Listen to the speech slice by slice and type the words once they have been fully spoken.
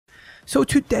So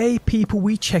today people,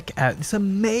 we check out this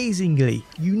amazingly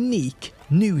unique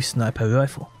new sniper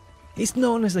rifle. It's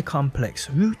known as the Complex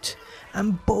Root,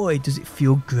 and boy does it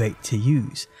feel great to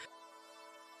use.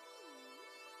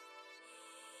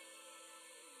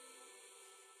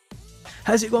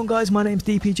 How's it going guys, my name's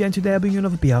DPJ and today I'll bring you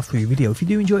another BR3 video. If you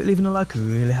do enjoy it, leaving a like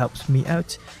really helps me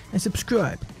out, and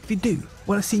subscribe if you do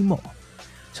want to see more.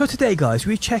 So today guys,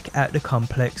 we check out the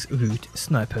Complex Root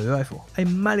sniper rifle, a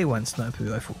Maliwan sniper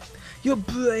rifle. Your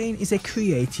brain is a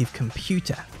creative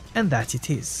computer, and that it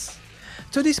is.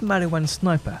 So this Maliwan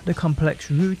sniper, the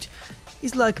Complex Root,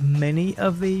 is like many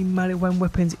of the Maliwan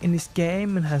weapons in this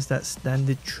game and has that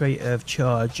standard trait of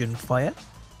charge and fire.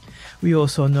 We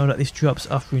also know that this drops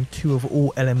offering 2 of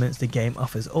all elements the game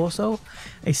offers, also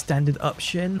a standard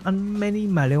option on many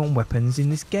Maliwan weapons in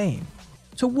this game.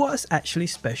 So what's actually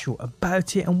special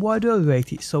about it and why do I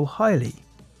rate it so highly?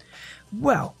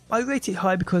 Well, I rate it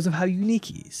high because of how unique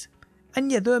it is. And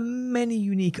yeah, there are many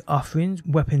unique offerings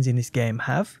weapons in this game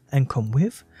have and come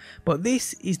with, but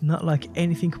this is not like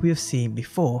anything we have seen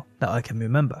before that I can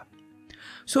remember.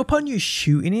 So upon you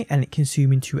shooting it and it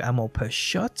consuming 2 ammo per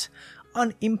shot,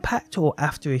 on impact or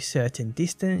after a certain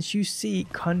distance, you see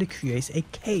it kinda creates a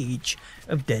cage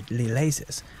of deadly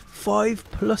lasers,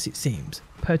 5+ it seems,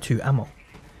 per 2 ammo.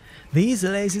 These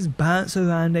lasers bounce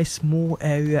around a small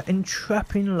area,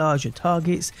 entrapping larger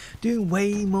targets, doing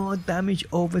way more damage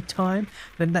over time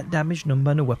than that damage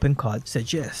number on the weapon card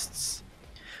suggests.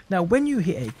 Now when you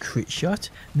hit a crit shot,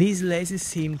 these lasers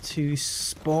seem to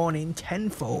spawn in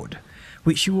tenfold,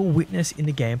 which you will witness in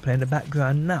the gameplay in the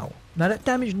background now. Now that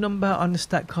damage number on the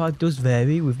stat card does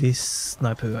vary with this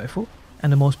sniper rifle,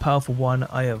 and the most powerful one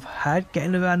I have had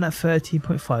getting around that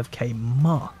 13.5k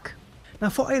mark. Now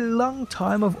for a long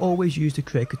time I've always used the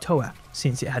Krakatoa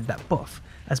since it had that buff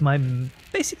as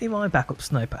basically my backup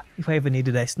sniper. If I ever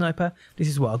needed a sniper, this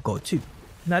is what I'll go to.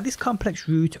 Now this Complex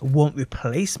Root won't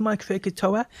replace my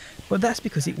Krakatoa, but that's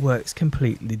because it works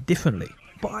completely differently.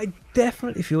 But I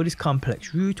definitely feel this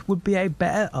Complex Root would be a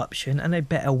better option and a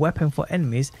better weapon for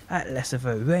enemies at less of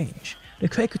a range. The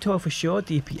Krakatoa for sure,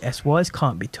 DPS wise,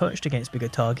 can't be touched against bigger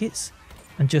targets,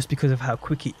 and just because of how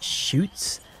quick it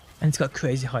shoots, and it's got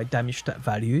crazy high damage stat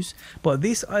values, but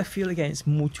this I feel against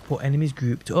multiple enemies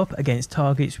grouped up against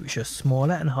targets which are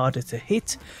smaller and harder to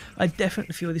hit, I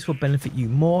definitely feel this will benefit you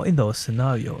more in those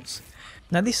scenarios.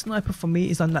 Now this sniper for me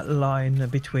is on that line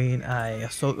between a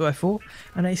assault rifle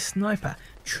and a sniper,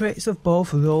 traits of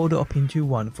both rolled up into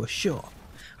one for sure.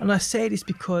 And I say this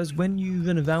because when you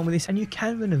run around with this, and you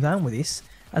can run around with this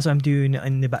as I'm doing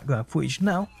in the background footage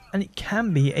now, and it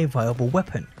can be a viable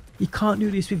weapon. You can't do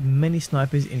this with many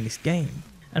snipers in this game,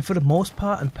 and for the most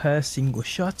part and per single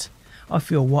shot, I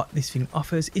feel what this thing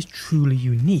offers is truly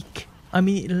unique. I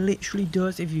mean, it literally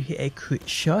does. If you hit a crit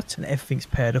shot and everything's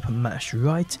paired up and matched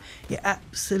right, it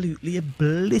absolutely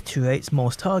obliterates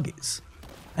most targets,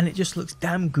 and it just looks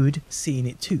damn good seeing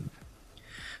it too.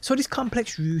 So this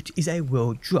Complex Root is a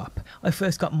world drop. I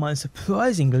first got mine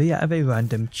surprisingly out of a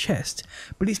random chest,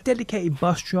 but its dedicated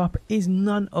boss drop is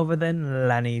none other than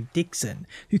Lanny Dixon,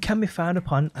 who can be found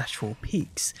upon Ashfall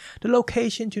Peaks. The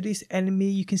location to this enemy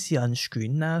you can see on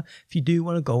screen now if you do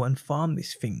want to go and farm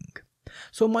this thing.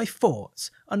 So my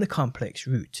thoughts on the Complex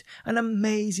Root, an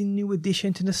amazing new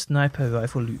addition to the sniper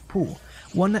rifle loot pool,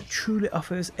 one that truly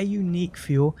offers a unique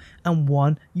feel and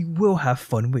one you will have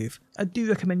fun with. I do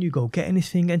recommend you go getting this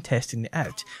thing and testing it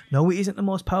out. No, it isn't the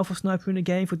most powerful sniper in the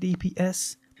game for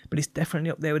DPS, but it's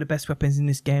definitely up there with the best weapons in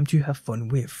this game to have fun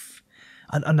with.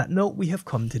 And on that note, we have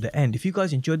come to the end. If you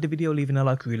guys enjoyed the video, leaving a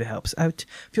like really helps out.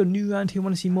 If you're new around here and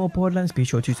want to see more Borderlands, be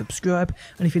sure to subscribe.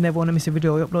 And if you never want to miss a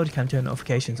video I upload, you can turn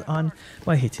notifications on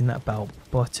by hitting that bell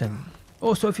button.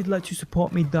 Also, if you'd like to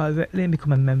support me directly and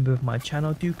become a member of my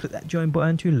channel, do click that join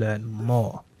button to learn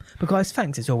more. But guys,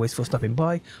 thanks as always for stopping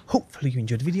by. Hopefully you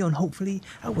enjoyed the video and hopefully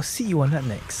I will see you on that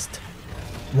next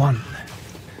one.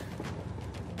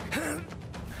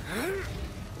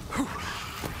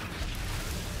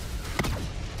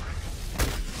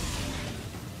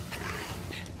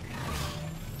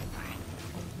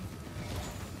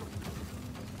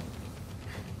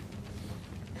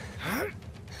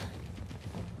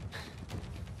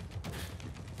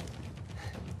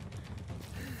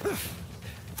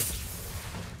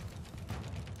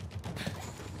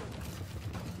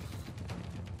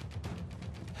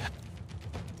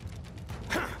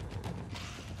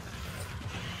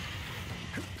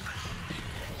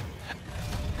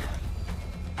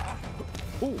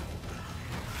 Ooh.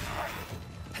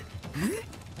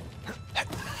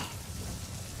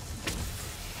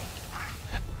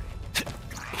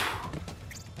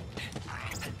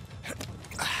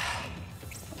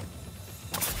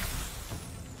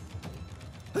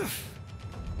 It's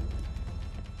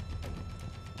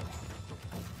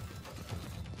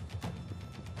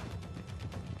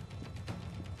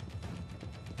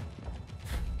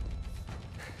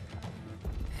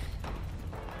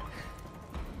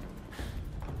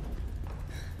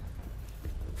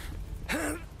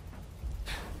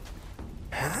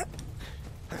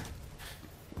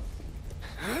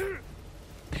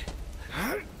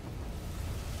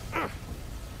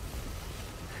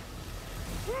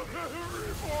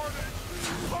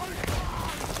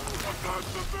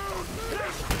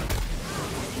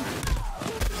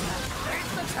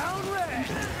the town red!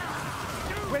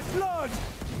 With blood!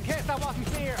 In case that wasn't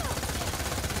clear!